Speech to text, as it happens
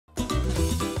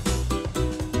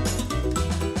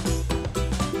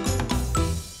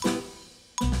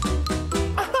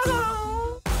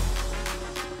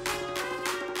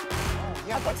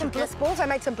some bliss balls. I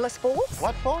made some bliss balls.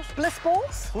 What balls? Bliss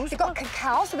balls. Who's They've got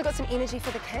cacao, so they've got some energy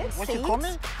for the kids. What you call me?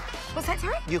 What's that,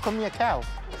 sorry? You call me a cow?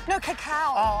 No,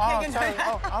 cacao. Oh, sorry.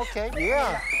 Oh, okay.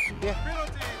 Yeah.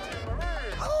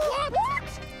 What?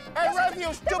 Hey, Rev,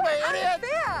 you stupid idiot!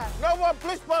 Unfair. No more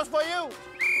bliss balls for you.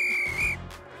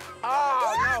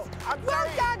 Oh, no. I'm Well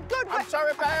sorry. done. Good work. I'm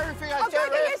sorry about everything I I'll said, go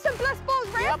get you Rev. some bliss balls,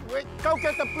 Rev. Yep, go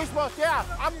get the bliss balls. Yeah,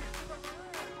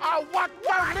 Oh, what?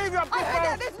 Don't leave your bliss I heard balls.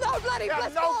 that there's no bloody Yeah,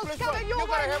 bliss no balls bliss coming your You're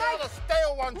way, gonna have all mate. the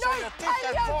stale ones No on your teeth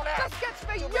that fall paleo out. biscuits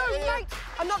for you, idiot. mate.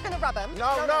 I'm not going to rub them.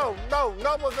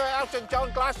 No more the Elton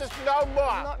John glasses, no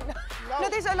more. No,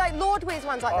 these are like Lord wears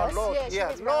ones like this. Lord, she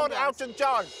wears Lord round ones. Elton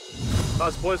John.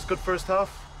 Nice, boys. Good first half.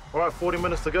 All right, 40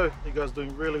 minutes to go. You guys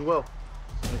doing really well.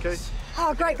 Okay?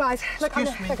 Oh, great, guys. Look,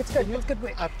 Excuse me. look, it's good. It's good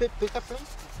work. A bit bigger, please.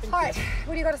 Thank All you. right,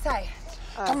 what do you got to say?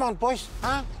 Come on, boys.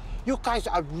 Huh? You guys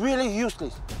are really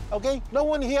useless, okay? No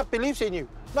one here believes in you.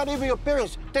 Not even your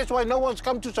parents. That's why no one's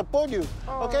come to support you,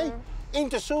 okay? In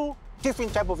the zoo,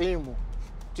 different type of animal.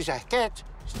 These are cats,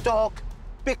 dog,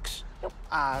 pigs,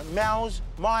 mouse,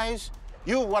 mice.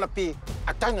 You want to be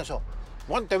a dinosaur.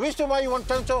 The reason why you want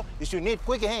dinosaur is you need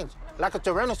quick hands. Like a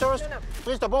Tyrannosaurus,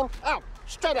 twist the ball, out,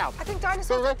 straight out. I think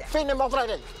dinosaurs... Feed them off like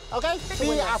that, okay?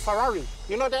 Be a Ferrari.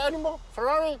 You know the animal,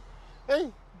 Ferrari?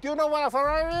 Hey, do you know what a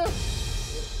Ferrari is?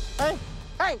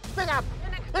 Hey, speak up!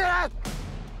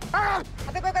 I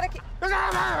think we've got to keep...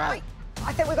 Wait.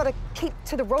 I think we've got to keep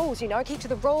to the rules, you know, keep to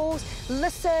the rules,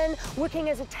 listen, working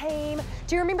as a team.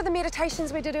 Do you remember the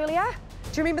meditations we did earlier?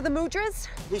 Do you remember the mudras?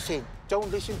 Listen,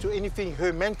 don't listen to anything,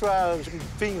 her mantra,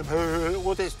 thing,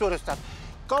 all that sort of stuff.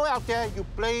 Go out there, you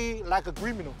play like a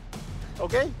criminal,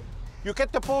 okay? You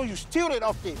get the ball, you steal it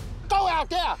off them. Go out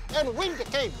there and win the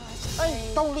game.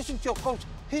 Hey, don't listen to your coach.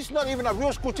 He's not even a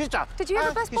real school teacher. Did you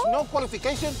have a best ball? He's no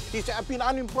qualification. He's been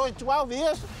unemployed 12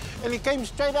 years, and he came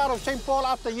straight out of St. Paul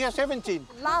after year 17.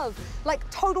 Love, like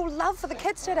total love for the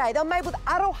kids today. They're made with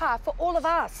aroha for all of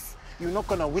us. You're not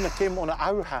gonna win a game on an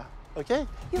aroha, okay?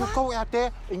 You go out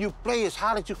there and you play as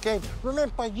hard as you can.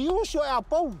 Remember, use your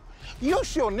elbow.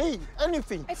 Use your knee,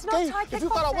 anything. It's not Thai If you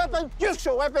got a weapon, use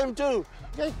your weapon too.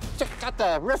 Okay? Just cut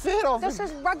the ref head off. This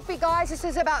is rugby, guys. This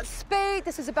is about speed,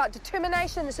 this is about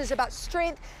determination, this is about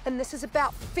strength, and this is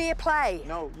about fair play.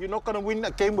 No, you're not gonna win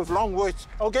a game with long words,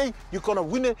 okay? You're gonna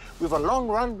win it with a long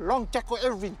run, long tackle,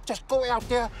 everything. Just go out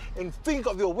there and think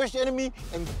of your worst enemy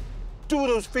and do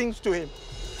those things to him,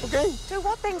 okay? Do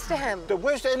what things to him? The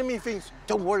worst enemy things.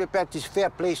 Don't worry about this fair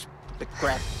play, the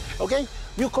crap, okay?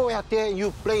 You go out there and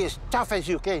you play as tough as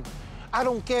you can. I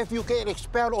don't care if you get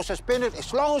expelled or suspended,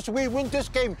 as long as we win this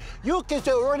game. You kids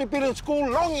have already been in school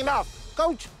long enough.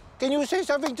 Coach, can you say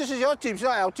something? This is your team, it's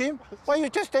not our team. Why are you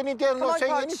just standing there and not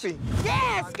saying anything?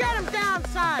 Yes, get him down,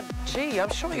 son. Gee, I'm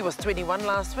sure he was 21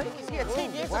 last week. Yeah,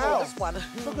 10 years Wow. This one.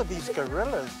 Look at these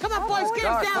gorillas. Come on, boys, get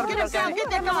him down, get him down, get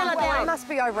that gorilla I down. must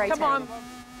be overrated. Come on.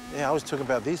 Yeah, I was talking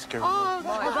about these gorillas. Oh,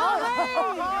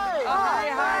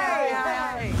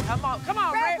 hey. Come on,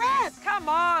 Rev. Come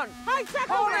on. Hey,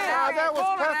 Oh, that was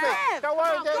perfect. Don't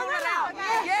worry, Pull it out.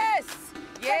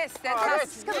 Yes, that's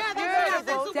us.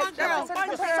 Beautiful.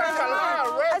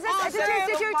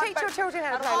 Did you teach your children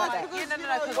how to play like that? No,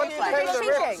 because What do you think the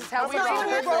refs? It's how we That's not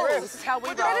roll. even rules. It's how we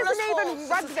roll. That isn't even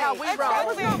rugby. how we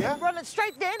roll. Yeah? Run it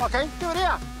straight then. Okay, do it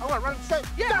here. I want to run straight.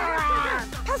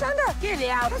 Pass under. Get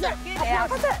out. Get out.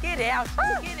 Pass it. Get out.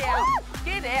 Get out.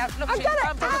 Get out. Look, I've she's done it.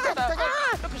 fumbled. Look at her.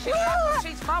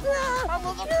 She's fumbled.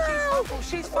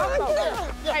 She's fumbled.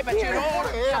 Hey, but you're all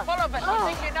full of it. You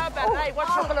think you know about Ray? Watch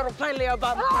your little plain Leo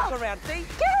bum walk around. See?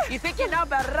 You think you know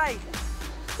about Ray?